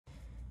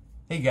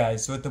Hey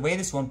guys, so with the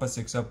latest OnePlus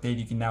 6 update,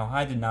 you can now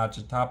hide the notch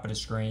at the top of the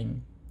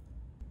screen.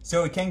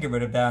 So we can get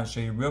rid of that and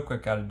show you real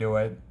quick how to do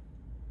it.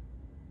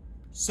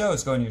 So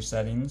let's go into your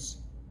settings.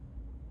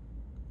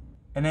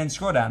 And then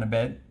scroll down a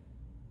bit.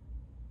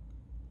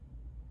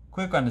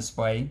 Click on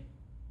display.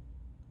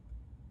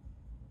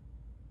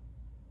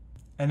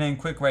 And then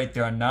click right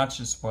there on notch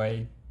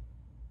display.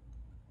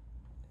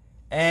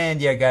 And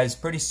yeah guys,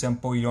 pretty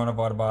simple, you don't have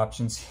a lot of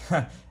options.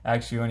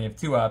 Actually you only have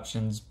 2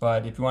 options,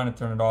 but if you want to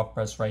turn it off,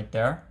 press right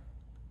there.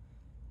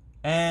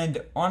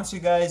 And honestly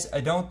guys,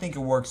 I don't think it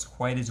works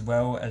quite as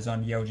well as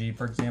on the LG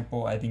for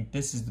example. I think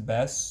this is the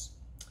best.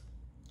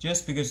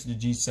 Just because of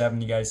the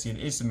G7, you guys see it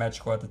is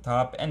symmetrical at the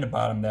top and the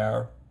bottom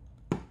there.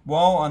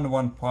 While on the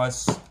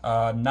OnePlus,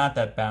 not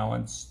that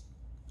balanced.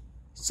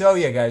 So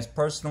yeah guys,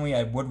 personally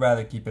I would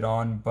rather keep it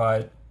on,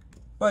 but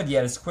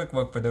yeah, it's a quick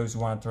look for those who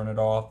want to turn it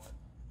off.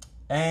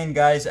 And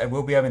guys, I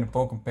will be having a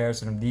full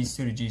comparison of these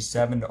two, the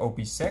G7 to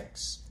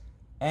OP6.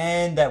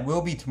 And that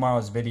will be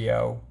tomorrow's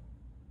video.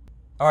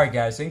 Alright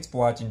guys, thanks for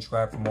watching,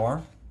 subscribe for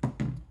more.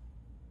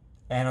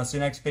 And I'll see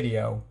you next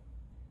video.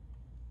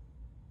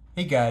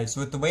 Hey guys,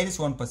 so with the latest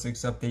OnePlus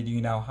 6 update, you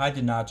can now hide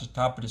the notch at the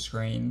top of the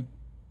screen.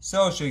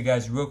 So I'll show you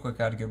guys real quick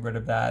how to get rid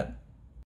of that.